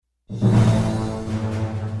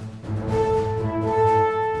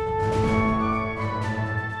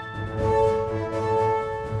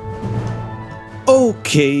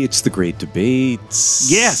Okay, it's the Great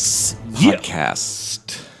Debates. Yes.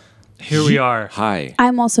 Podcast. Here we are. Hi.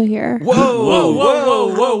 I'm also here.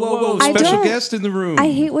 Whoa. Special guest in the room.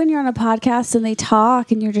 I hate when you're on a podcast and they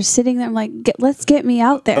talk and you're just sitting there. I'm like, let's get me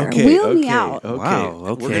out there. Wheel me out. Okay. Wow,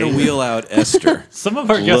 okay. We're going to wheel out Esther. Some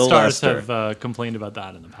of our guest stars Esther. have complained about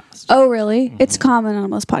that in the past. Oh, really? Mm-hmm. It's common on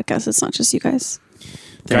most podcasts. It's not just you guys.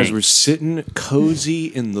 Guys, we're sitting cozy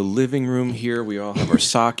in the living room here. We all have our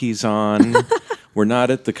sakis on. We're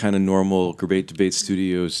not at the kind of normal Great Debate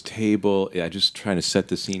Studios table. Yeah, just trying to set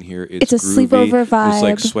the scene here. It's a groovy. sleepover vibe. There's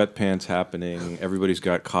like sweatpants happening. Everybody's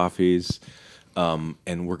got coffees. And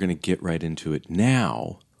we're going to get right into it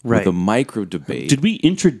now with a micro debate. Did we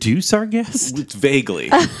introduce our guest? It's vaguely.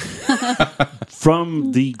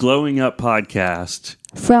 From the Glowing Up podcast.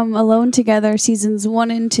 From Alone Together, seasons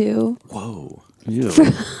 1 and 2. Whoa. Ew.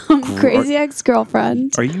 Crazy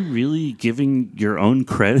Ex-Girlfriend. Are you really giving your own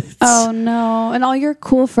credits? Oh, no. And all your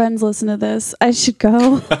cool friends listen to this. I should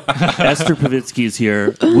go. Esther Povitsky is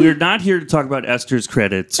here. We're not here to talk about Esther's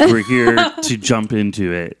credits. We're here to jump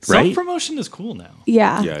into it, right? Self-promotion is cool now.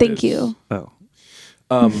 Yeah thank you. Oh.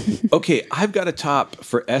 Okay, I've got a top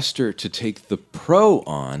for Esther to take the pro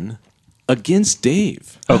on against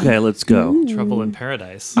Dave. Okay, let's go. Trouble in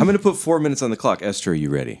Paradise. I'm going to put 4 minutes on the clock. Esther, are you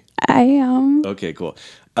ready? I am. Okay, cool.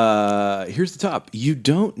 Here's the top. You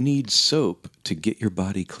don't need soap to get your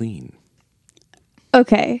body clean.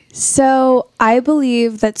 Okay, so I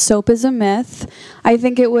believe that soap is a myth. I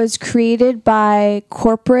think it was created by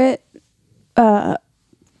corporate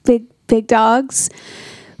big dogs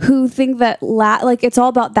who think that it's all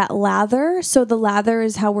about that lather. So the lather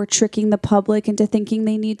is how we're tricking the public into thinking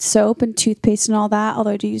they need soap and toothpaste and all that. Although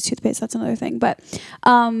I do use toothpaste, that's another thing. But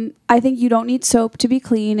I think you don't need soap to be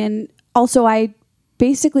clean. And also I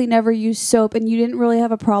basically never used soap, and you didn't really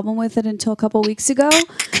have a problem with it until a couple weeks ago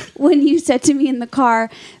when you said to me in the car,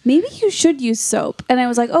 maybe you should use soap. And I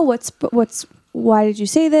was like, oh, why did you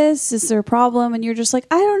say this? Is there a problem? And you're just like,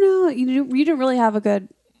 I don't know. You didn't really have a good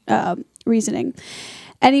reasoning.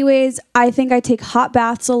 Anyways, I think I take hot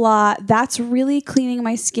baths a lot. That's really cleaning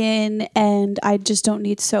my skin, and I just don't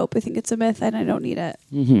need soap. I think it's a myth, and I don't need it.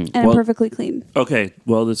 Mm-hmm. And I'm perfectly clean. Okay,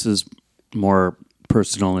 well, this is more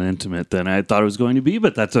personal and intimate than I thought it was going to be,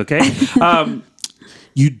 but that's okay.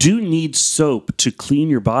 You do need soap to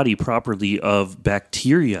clean your body properly of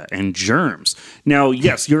bacteria and germs. Now,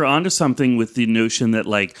 yes, you're onto something with the notion that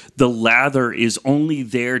like the lather is only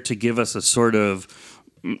there to give us a sort of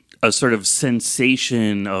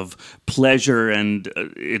sensation of pleasure, and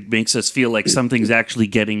it makes us feel like something's actually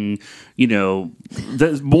getting,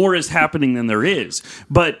 more is happening than there is.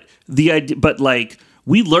 But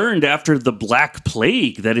we learned after the Black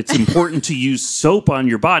Plague that it's important to use soap on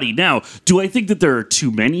your body. Now, do I think that there are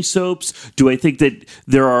too many soaps? Do I think that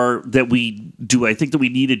I think that we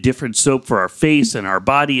need a different soap for our face and our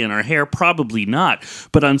body and our hair? Probably not.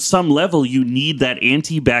 But on some level, you need that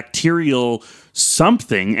antibacterial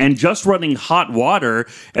something, and just running hot water,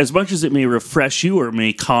 as much as it may refresh you or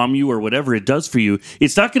may calm you or whatever it does for you,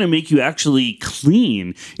 it's not going to make you actually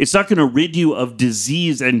clean. It's not going to rid you of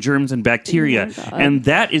disease and germs and bacteria, and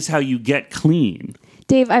that is how you get clean.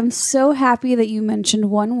 Dave, I'm so happy that you mentioned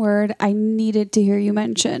one word I needed to hear you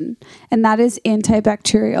mention, and that is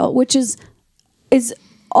antibacterial, which is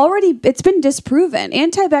already, it's been disproven.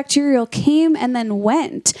 Antibacterial came and then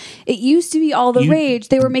went. It used to be all the rage.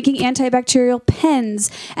 They were making antibacterial pens,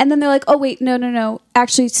 and then they're like, oh wait, no.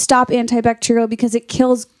 Actually stop antibacterial because it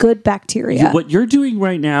kills good bacteria. What you're doing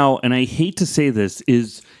right now, and I hate to say this,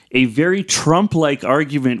 is a very Trump-like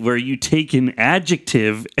argument where you take an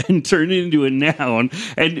adjective and turn it into a noun,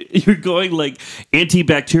 and you're going like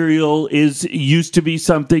antibacterial used to be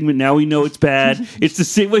something, but now we know it's bad. It's the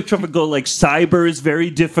same way Trump would go like cyber is very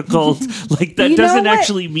difficult. Like that doesn't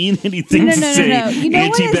actually mean anything to say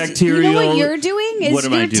antibacterial. You know what you're doing is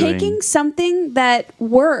you're taking something that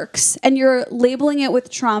works and you're labeling it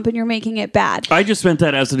with Trump and you're making it bad. I just meant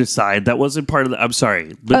that as an aside. That wasn't part of the. I'm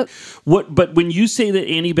sorry, but But when you say that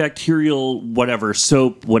antibacterial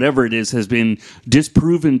soap, whatever it is, has been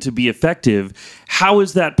disproven to be effective, how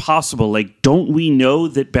is that possible? Like, don't we know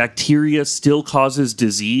that bacteria still causes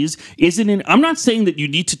disease? I'm not saying that you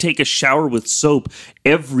need to take a shower with soap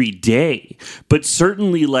every day, but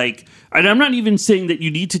certainly and I'm not even saying that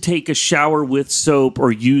you need to take a shower with soap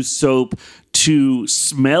or use soap to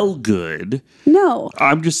smell good. No.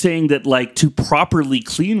 I'm just saying that, like, to properly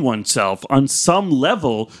clean oneself, on some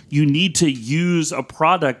level, you need to use a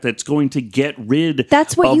product that's going to get rid.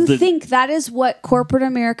 That's what of you the, think. That is what corporate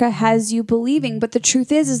America has you believing. But the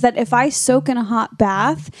truth is that if I soak in a hot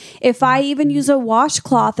bath, if I even use a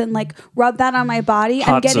washcloth and like rub that on my body, I'm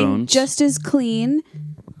Hot getting zones. just as clean.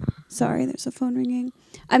 Sorry, there's a phone ringing.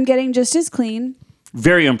 I'm getting just as clean.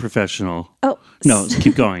 Very unprofessional. Oh No,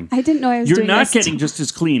 keep going. I didn't know I was You're doing not this. getting just as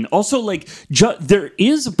clean. Also, like, there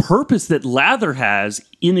is a purpose that lather has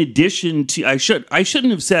in addition to. I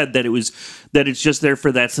shouldn't have said that it's just there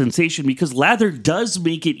for that sensation, because lather does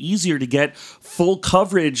make it easier to get full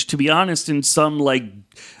coverage. To be honest, in some like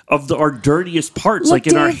of our dirtiest parts, Look, like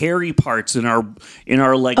in our Dave- hairy parts, in our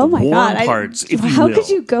like Oh my warm God! parts. If you How will. could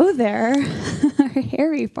you go there?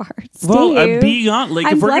 Hairy parts. Well, I'm Dave. being on. Like,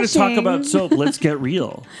 I'm if we're going to talk blushing. about soap, let's get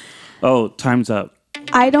real. Oh, time's up.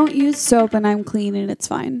 I don't use soap and I'm clean and it's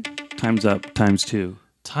fine. Time's up. Times 2.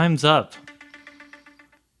 Time's up.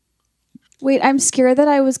 Wait, I'm scared that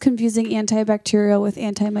I was confusing antibacterial with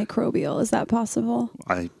antimicrobial. Is that possible?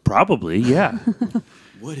 Probably, yeah.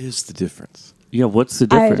 What is the difference? Yeah, what's the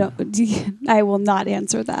difference? I will not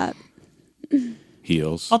answer that.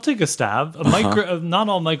 Heels. I'll take a stab. Not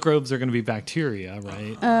all microbes are going to be bacteria,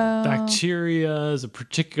 right? Bacteria is a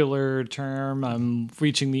particular term. I'm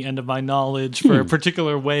reaching the end of my knowledge for a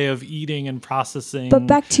particular way of eating and processing. But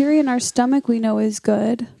bacteria in our stomach we know is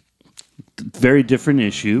good. Very different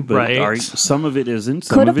issue, but Right. some of it isn't.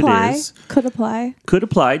 Some Could of apply. it is. Could apply. Could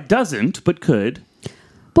apply. Doesn't, but could.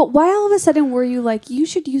 But why all of a sudden were you like, you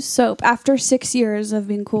should use soap after 6 years of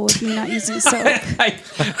being cool with me not using soap?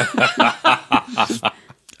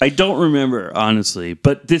 I don't remember, honestly.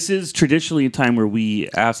 But this is traditionally a time where we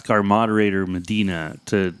ask our moderator, Medina,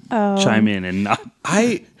 to chime in and not.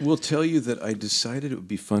 I will tell you that I decided it would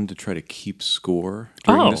be fun to try to keep score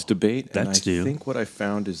during Oh, this debate. And I that's new. think what I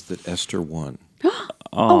found is that Esther won.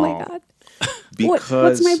 Oh my God. Because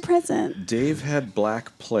What's my present? Dave had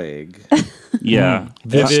Black Plague. Yeah.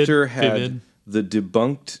 Vivid, Esther had vivid. the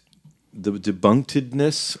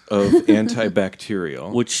debunkedness of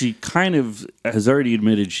antibacterial. Which she kind of has already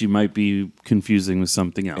admitted she might be confusing with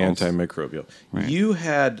something else. Antimicrobial. Right.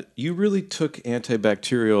 You really took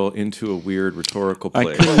antibacterial into a weird rhetorical I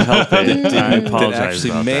play. couldn't help it. I that apologize actually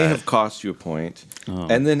about may that. have cost you a point. Oh,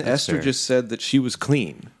 and then that's Esther fair. just said that she was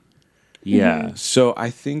clean. Yeah. So I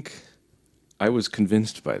think I was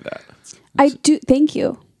convinced by that. I do. Thank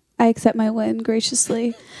you. I accept my win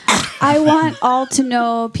graciously. I want all to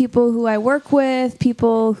know people who I work with,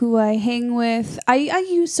 people who I hang with. I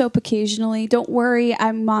use soap occasionally. Don't worry,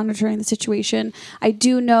 I'm monitoring the situation. I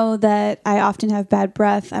do know that I often have bad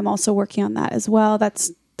breath. I'm also working on that as well.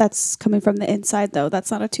 That's coming from the inside, though.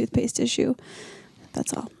 That's not a toothpaste issue.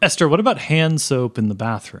 That's all. Esther, what about hand soap in the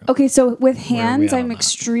bathroom? Okay, so with Where are we hands, at I'm on that?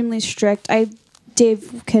 extremely strict.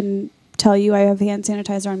 Dave can tell you I have hand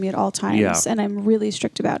sanitizer on me at all times, Yeah. and I'm really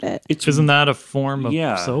strict about it. Isn't that a form of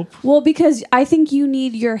Yeah. soap? Well, because I think you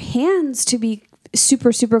need your hands to be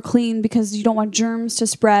super, super clean because you don't want germs to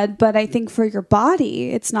spread. But I think for your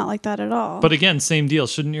body, it's not like that at all. But again, same deal.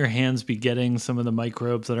 Shouldn't your hands be getting some of the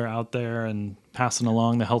microbes that are out there and passing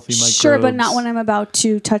along the healthy microbes? Sure, but not when I'm about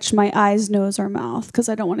to touch my eyes, nose, or mouth because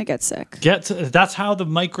I don't want to get sick. That's how the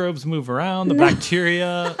microbes move around, the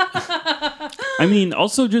bacteria. I mean,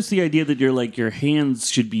 also just the idea that your hands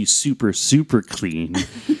should be super, super clean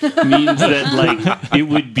means that, like, it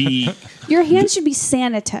would be. Your hands should be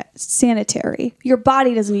sanitary. Your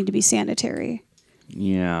body doesn't need to be sanitary.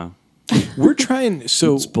 Yeah. We're trying.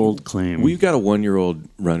 So It's bold claim. We've got a 1-year-old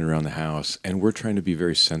running around the house, and we're trying to be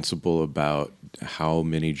very sensible about how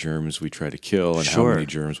many germs we try to kill and how Sure. many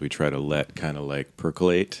germs we try to let kind of like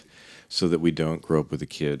percolate, so that we don't grow up with a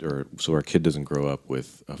kid, or so our kid doesn't grow up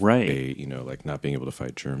with Right. like not being able to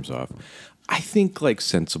fight germs off. I think like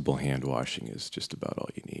sensible hand washing is just about all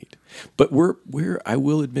you need. But I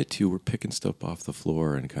will admit to you, we're picking stuff off the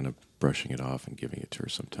floor and kind of brushing it off and giving it to her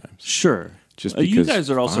sometimes. Sure. Just You because guys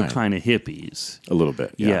are also fine. kind of hippies. A little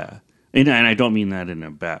bit, Yeah. And I don't mean that in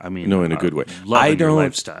a bad. I mean, No, in a good way. Loving your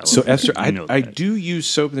lifestyle. So Esther, You know I that. do use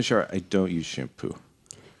soap in the shower. I don't use shampoo.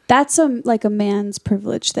 That's like a man's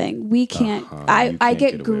privilege thing. We can't. You I can't get get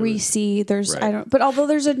away with it. greasy. There's Right. I don't. But although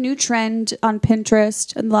there's a new trend on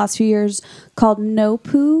Pinterest in the last few years called no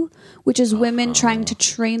poo, which is women trying to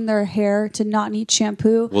train their hair to not need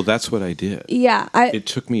shampoo. Well, that's what I did. Yeah, It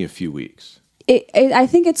took me a few weeks. I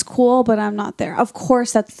think it's cool, but I'm not there. Of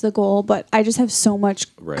course, that's the goal, but I just have so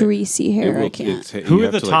much greasy hair. I can't. Who you are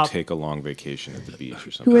have the to top- take a long vacation at the beach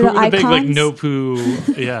or something. Who are Who the are the big like icons? no poo,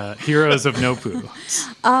 heroes of no poo?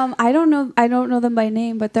 I don't know. I don't know them by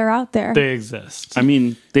name, but they're out there. They exist. I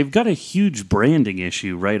mean, they've got a huge branding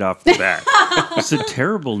issue right off the bat. It's a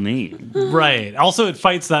terrible name, Right. Also, it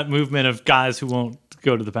fights that movement of guys who won't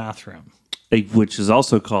go to the bathroom. which is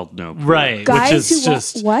also called no. Poo. Right. Guys which is who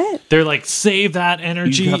just what? They're like, save that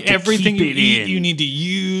energy. You have to Everything keep you it eat, in. you need to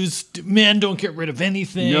use. Men don't get rid of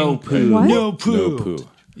anything. No poo. What? No poo. No poo.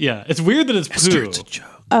 Yeah, it's weird that it's Esther, poo. it's a joke.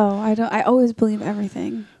 Oh, I don't. I always believe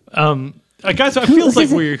everything. Guys, it feels like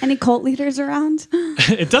we're. Any cult leaders around?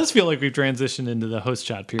 It does feel like we've transitioned into the host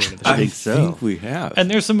chat period of the show. I think so. think we have. And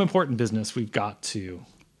there's some important business we've got to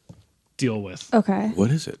deal with. Okay. What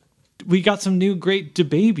is it? We got some new great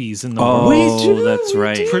debabies in the Oh, world. that's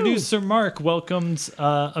right. Producer Mark welcomes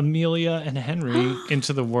Amelia and Henry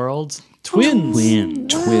into the world. Twins.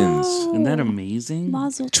 Twins. Isn't that amazing?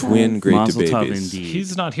 Mazel tov. Twin great Mazel tov babies. indeed.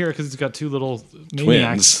 He's not here because he's got two little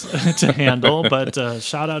maniacs to handle. But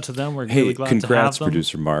shout out to them. We're Hey, really glad congrats, to have them.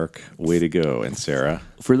 producer Mark. Way to go. And Sarah.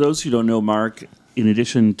 For those who don't know, Mark, in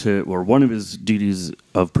addition to, or one of his duties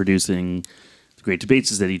of producing the Great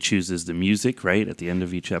Debates is that he chooses the music, right, at the end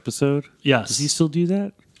of each episode. Yes. Does he still do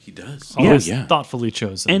that? He does. Always yeah. thoughtfully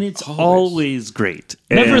chosen. And it's always great.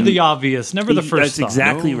 never And the obvious, never the first That's thought.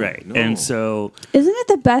 exactly No, right. no. And so Isn't it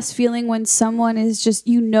the best feeling when someone is just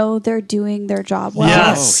they're doing their job well?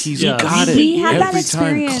 Yes. Oh, he's Yes. got it. We had that Every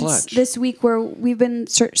time experience clutch. this week where we've been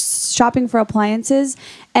shopping for appliances,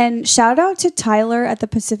 and shout out to Tyler at the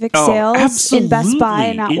Pacific Sales in Best Buy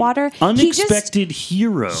in absolutely. Atwater. Unexpected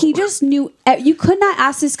hero. He just knew. You could not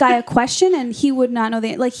ask this guy a question, and he would not know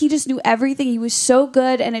the. Like, he just knew everything. He was so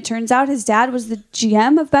good, and it turns out his dad was the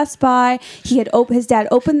GM of Best Buy. He had his dad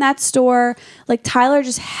opened that store. Like, Tyler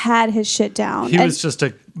just had his shit down. He And- was just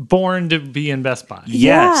born to be in Best Buy.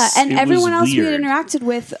 Yes, yeah, and it was everyone else we had weird. interacted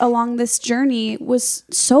with along this journey was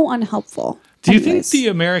so unhelpful. Do you think Anyways. the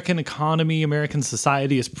American economy, American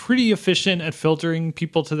society is pretty efficient at filtering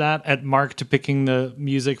people to that? At Mark to picking the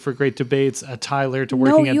music for Great Debates, at Tyler to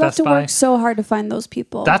working at you Best have to Buy? work so hard to find those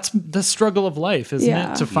people. That's the struggle of life, isn't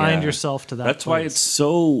Yeah. it? To find Yeah. yourself to that. That's why place. it's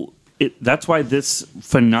so. That's why this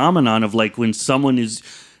phenomenon of like when someone is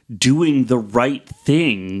doing the right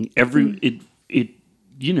thing,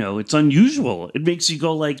 it's unusual. It makes you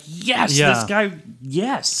go like, yes, Yeah. this guy,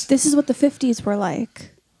 yes. This is what the 50s were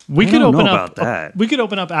like. We I could don't open know up about that. We could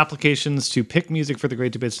open up applications to pick music for the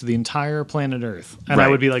Great Debates to the entire planet Earth, and I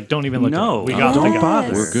Right. would be like, don't even look. No, at it. We no, got. don't we got bother.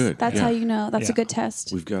 this. We're good. That's Yeah. how you know. That's Yeah. a good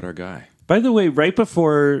test. We've got our guy. By the way, right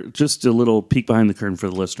before, just a little peek behind the curtain for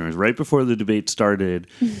the listeners, right before the debate started,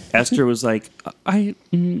 Esther was like, I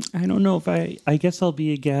don't know if I guess I'll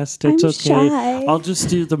be a guest. It's I'm okay. shy. I'll just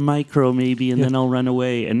do the micro maybe, and then I'll run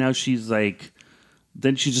away. And now she's like,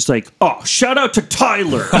 then she's just like, oh, shout out to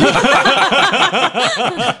Tyler.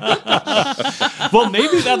 Well,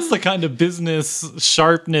 maybe that's the kind of business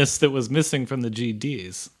sharpness that was missing from the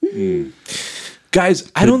GDs.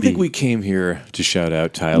 Guys, I don't think be. we came here to shout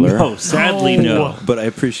out Tyler. No, sadly, no. But I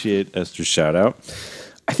appreciate Esther's shout out.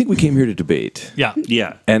 I think we came here to debate. Yeah.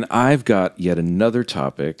 Yeah. And I've got yet another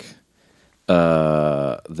topic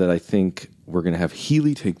that I think we're going to have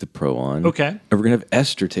Hely take the pro on. Okay. And we're going to have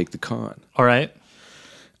Esther take the con. All right.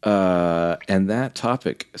 And that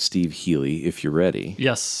topic, Steve Hely, if you're ready,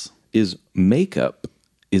 Yes. is makeup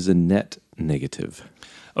is a net negative.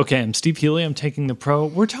 Okay, I'm Steve Hely. I'm taking the pro.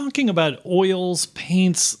 We're talking about oils,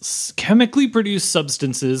 paints, chemically produced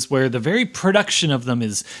substances where the very production of them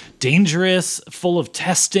is dangerous, full of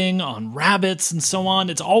testing on rabbits and so on.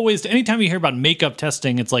 It's always, anytime you hear about makeup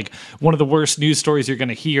testing, it's like one of the worst news stories you're going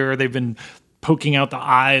to hear. They've been poking out the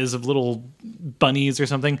eyes of little bunnies or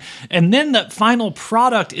something. And then that final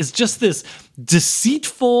product is just this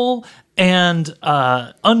deceitful and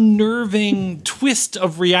unnerving twist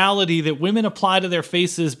of reality that women apply to their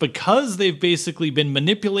faces because they've basically been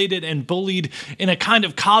manipulated and bullied in a kind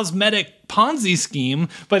of cosmetic Ponzi scheme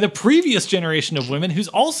by the previous generation of women who's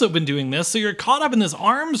also been doing this. So you're caught up in this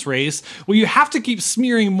arms race where you have to keep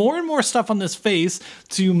smearing more and more stuff on this face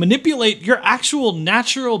to manipulate your actual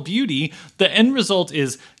natural beauty. The end result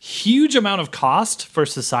is huge amount of cost for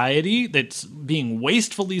society that's being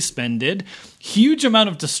wastefully spended, huge amount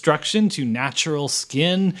of destruction to natural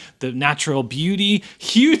skin, the natural beauty,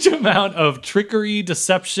 huge amount of trickery,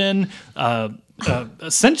 deception,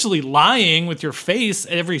 essentially lying with your face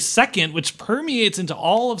every second, which permeates into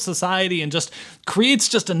all of society and just creates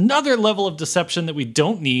just another level of deception that we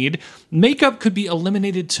don't need. Makeup could be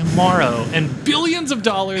eliminated tomorrow, and billions of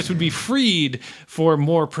dollars would be freed for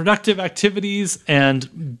more productive activities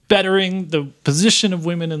and bettering the position of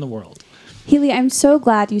women in the world. Hely, I'm so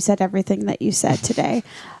glad you said everything that you said today.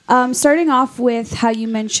 Starting off with how you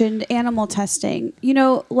mentioned animal testing. You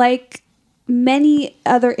know, like many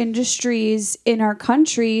other industries in our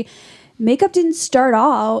country, makeup didn't start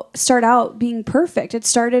out being perfect. It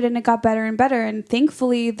started and it got better and better. And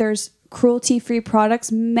thankfully, there's cruelty-free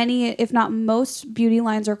products. Many, if not most, beauty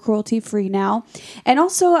lines are cruelty-free now. And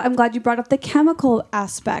also, I'm glad you brought up the chemical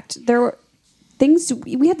aspect. There were things,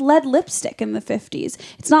 we had lead lipstick in the 50s.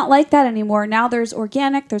 It's not like that anymore. Now there's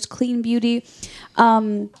organic, there's clean beauty.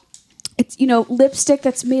 It's, you know, lipstick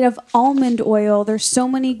that's made of almond oil. There's so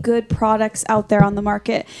many good products out there on the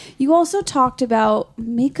market. You also talked about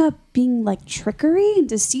makeup being like trickery and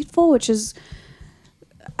deceitful, which is,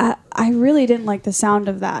 I really didn't like the sound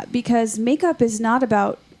of that, because makeup is not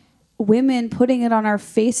about women putting it on our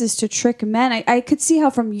faces to trick men. I could see how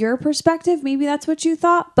from your perspective, maybe that's what you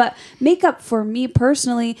thought, but makeup for me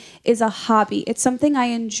personally is a hobby. It's something I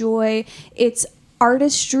enjoy. It's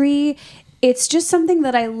artistry. It's just something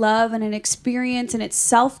that I love and an experience, and it's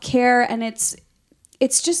self-care, and it's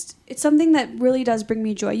something that really does bring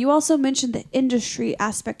me joy. You also mentioned the industry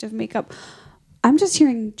aspect of makeup. I'm just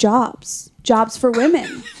hearing jobs for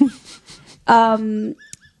women.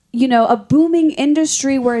 You know, a booming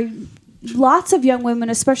industry where lots of young women,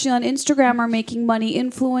 especially on Instagram, are making money,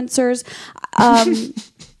 influencers.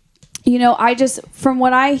 You know, from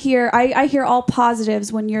what I hear, I hear all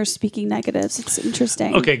positives when you're speaking negatives. It's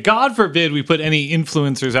interesting. Okay, God forbid we put any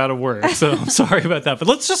influencers out of work, so I'm sorry about that. But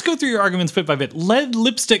let's just go through your arguments bit by bit. Lead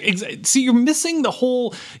lipstick. See, you're missing the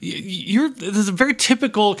whole. This is a very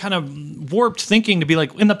typical kind of warped thinking to be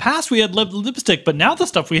like, in the past we had lead lipstick, but now the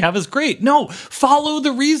stuff we have is great. No, follow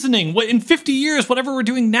the reasoning. In 50 years, whatever we're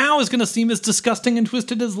doing now is going to seem as disgusting and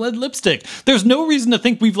twisted as lead lipstick. There's no reason to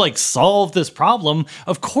think we've like solved this problem.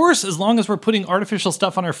 Of course, as long as we're putting artificial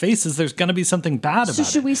stuff on our faces, there's going to be something bad about it. So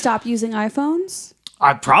should we stop using iPhones?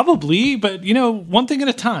 Probably, but you know, one thing at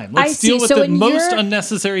a time. Let's deal with the most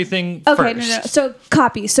unnecessary thing first. Okay, no. So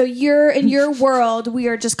copy. So you're in your world, we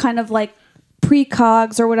are just kind of like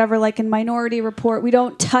precogs or whatever, like in Minority Report. We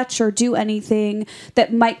don't touch or do anything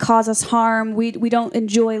that might cause us harm. We don't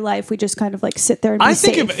enjoy life. We just kind of like sit there and be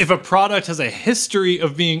safe. I think if a product has a history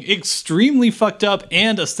of being extremely fucked up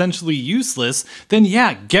and essentially useless, then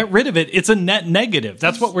yeah, get rid of it. It's a net negative.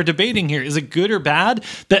 That's what we're debating here. Is it good or bad?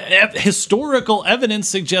 The historical evidence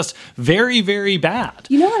suggests very, very bad.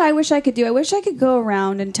 You know what I wish I could do? I wish I could go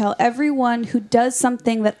around and tell everyone who does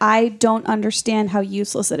something that I don't understand how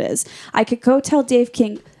useless it is. I could go tell Dave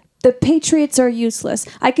King, the Patriots are useless.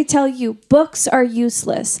 I could tell you, books are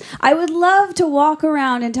useless. I would love to walk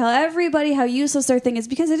around and tell everybody how useless their thing is,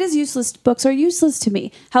 because it is useless. Books are useless to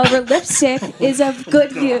me. However, lipstick is of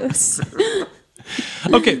good use.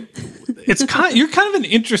 Okay, you're kind of an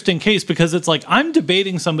interesting case, because it's like I'm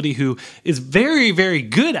debating somebody who is very, very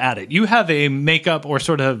good at it. You have a makeup or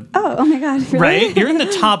sort of... Oh my God, really? Right? You're in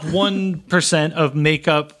the top 1% of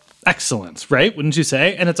makeup excellence, right? Wouldn't you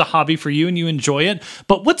say? And it's a hobby for you and you enjoy it.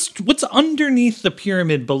 But what's underneath the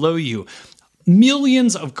pyramid below you?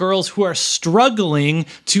 Millions of girls who are struggling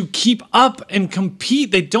to keep up and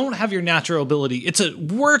compete. They don't have your natural ability. It's a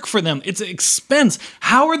work for them. It's an expense.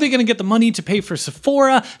 How are they going to get the money to pay for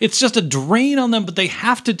Sephora? It's just a drain on them, but they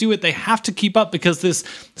have to do it. They have to keep up, because this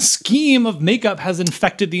scheme of makeup has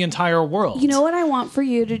infected the entire world. You know what I want for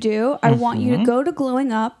you to do? I want you to go to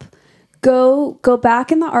Glowing Up. Go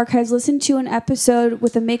back in the archives, listen to an episode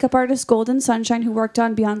with a makeup artist, Golden Sunshine, who worked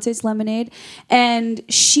on Beyonce's Lemonade. And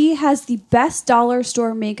she has the best dollar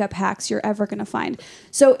store makeup hacks you're ever going to find.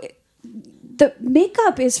 So the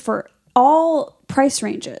makeup is for all price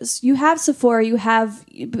ranges. You have Sephora, you have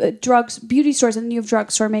drugs, beauty stores, and then you have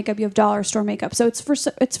drugstore makeup, you have dollar store makeup. So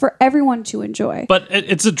it's for everyone to enjoy. But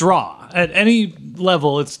it's a draw. At any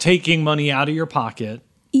level, it's taking money out of your pocket.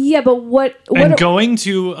 Yeah, but what going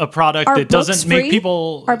to a product that doesn't make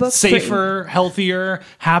people safer, healthier,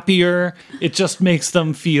 happier. It just makes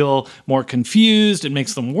them feel more confused. It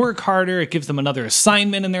makes them work harder. It gives them another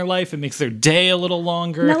assignment in their life. It makes their day a little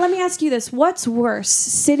longer. Now, let me ask you this. What's worse,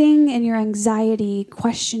 sitting in your anxiety,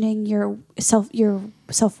 questioning your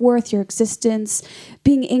self-worth, your existence,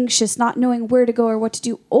 being anxious, not knowing where to go or what to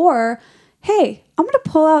do, or, hey, I'm going to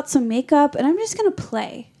pull out some makeup and I'm just going to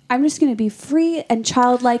play. I'm just going to be free and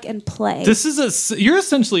childlike and play. You're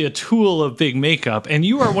essentially a tool of big makeup, and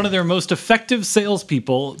you are one of their most effective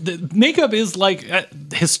salespeople. The makeup is like,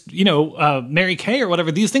 Mary Kay or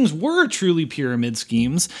whatever. These things were truly pyramid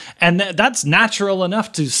schemes, and that's natural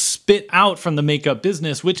enough to spit out from the makeup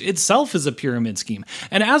business, which itself is a pyramid scheme.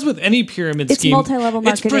 And as with any pyramid scheme, multi-level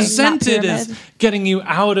marketing, it's presented not as pyramid. getting you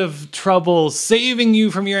out of trouble, saving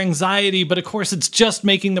you from your anxiety, but of course it's just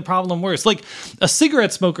making the problem worse. Like a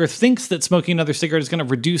cigarette smoker thinks that smoking another cigarette is going to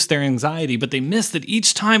reduce their anxiety, but they miss that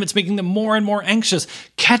each time it's making them more and more anxious,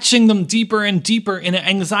 catching them deeper and deeper in an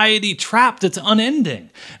anxiety trap that's unending.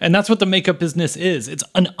 And that's what the makeup business is. It's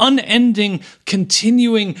an unending,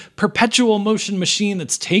 continuing, perpetual motion machine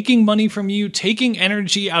that's taking money from you, taking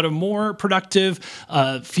energy out of more productive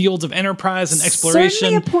fields of enterprise and exploration.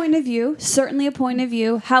 Certainly a point of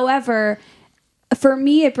view. However, for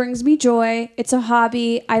me, it brings me joy. It's a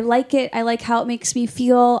hobby. I like it. I like how it makes me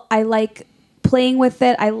feel. I like playing with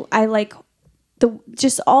it. I like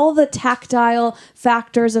just all the tactile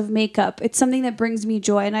factors of makeup. It's something that brings me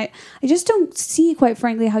joy. And I just don't see, quite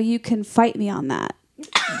frankly, how you can fight me on that.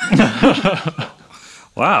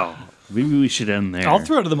 Wow. Maybe we should end there. I'll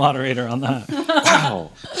throw to the moderator on that.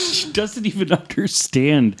 Wow. She doesn't even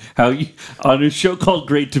understand how you, on a show called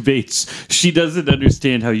Great Debates, she doesn't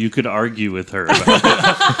understand how you could argue with her about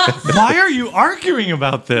it. Why are you arguing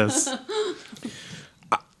about this?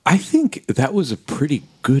 I think that was a pretty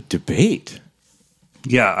good debate.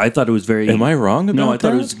 Yeah, I thought it was very... Am I wrong about that? No, I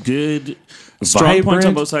thought it was good. Strong points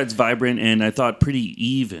on Vibrant. both sides, vibrant, and I thought pretty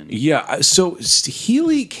even. Yeah, so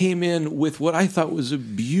Hely came in with what I thought was a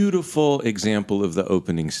beautiful example of the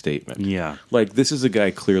opening statement. Yeah. Like, this is a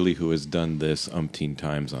guy clearly who has done this umpteen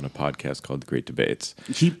times on a podcast called Great Debates.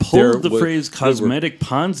 He pulled the phrase cosmetic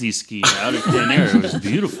Ponzi scheme out of thin air. It was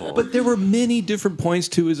beautiful. But there were many different points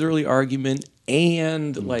to his early argument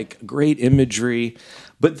and, like, great imagery.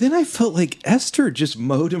 But then I felt like Esther just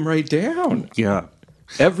mowed him right down. Yeah.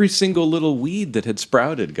 Every single little weed that had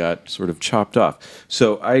sprouted got sort of chopped off.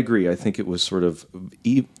 So I agree. I think it was sort of...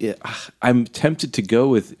 I'm tempted to go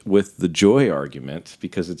with the joy argument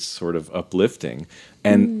because it's sort of uplifting.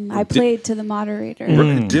 And I played to the moderator.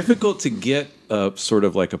 difficult to get sort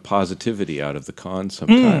of like a positivity out of the con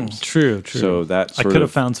sometimes. True. So that I sort could of,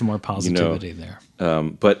 have found some more positivity there.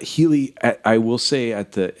 But Hely, I will say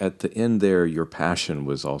at the end there, your passion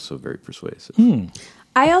was also very persuasive.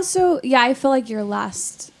 I feel like your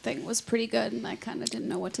last thing was pretty good, and I kind of didn't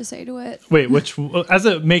know what to say to it. Wait, as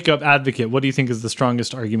a makeup advocate, what do you think is the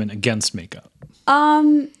strongest argument against makeup?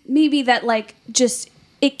 Maybe that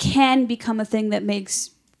it can become a thing that makes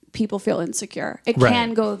people feel insecure. It Right.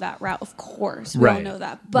 can go that route, of course. We all Right. know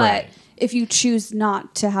that. But Right. if you choose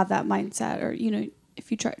not to have that mindset, or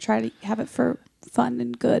if you try to have it for fun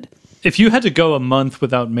and good. If you had to go a month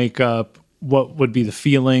without makeup, what would be the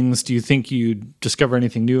feelings? Do you think you'd discover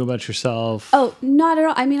anything new about yourself? Oh, not at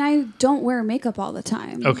all. I mean, I don't wear makeup all the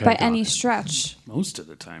time Okay, by got any it. stretch. Most of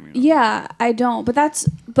the time, Yeah, I don't.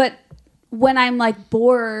 But when I'm like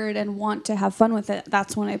bored and want to have fun with it,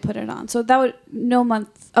 that's when I put it on. So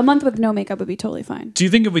a month with no makeup would be totally fine. Do you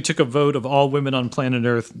think if we took a vote of all women on planet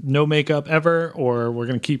Earth, no makeup ever, or we're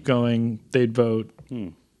going to keep going, they'd vote?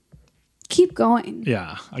 Keep going.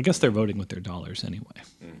 Yeah, I guess they're voting with their dollars anyway.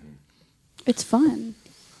 It's fun.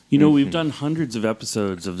 We've done hundreds of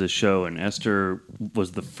episodes of this show, and Esther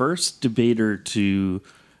was the first debater to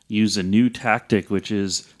use a new tactic, which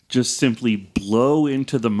is just simply blow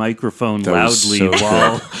into the microphone That was loudly so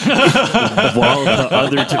while the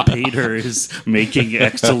other debater is making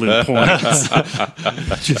excellent points.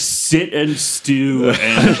 Just sit and stew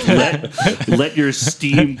and let your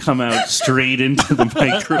steam come out straight into the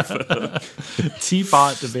microphone.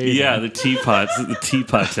 Teapot debate. Yeah, the teapot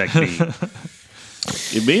technique.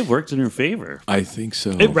 It may have worked in her favor. I think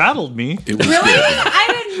so. It rattled me. It was Really? good.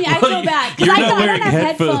 I feel bad because you're I not don't wearing have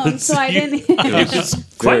headphones, headphones. so I didn't. It was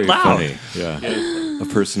quite Very loud. funny. Yeah. A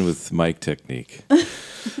person with mic technique.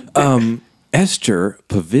 Esther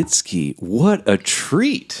Povitsky, what a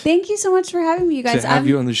treat Thank you so much for having me, you guys. to have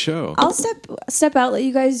you on the show. I'll step out, let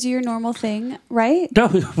you guys do your normal thing, right? No,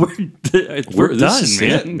 we're This done, is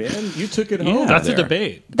man. it, man. You took it home. That's there. a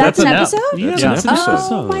debate. That's an ep. episode? Yeah, That's that's an an episode.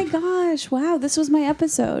 episode. Oh my gosh! Wow, this was my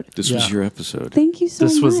episode. This Yeah. was your episode. Thank you so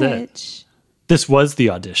much. This was it. This was the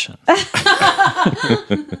audition.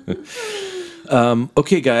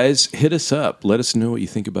 Okay, guys, hit us up. Let us know what you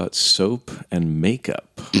think about soap and makeup.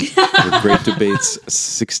 The Great Debates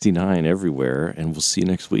 69 everywhere, and we'll see you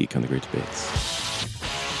next week on The Great Debates.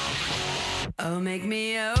 Oh, make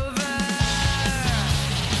me over.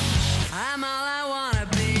 I'm all I wanna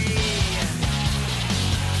be.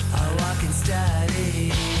 A walking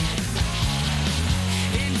study.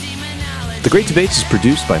 The Great Debates is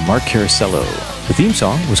produced by Mark Carasello. The theme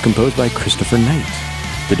song was composed by Christopher Knight.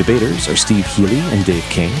 The debaters are Steve Hely and Dave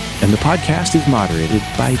King, and the podcast is moderated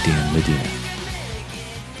by Dan Medina.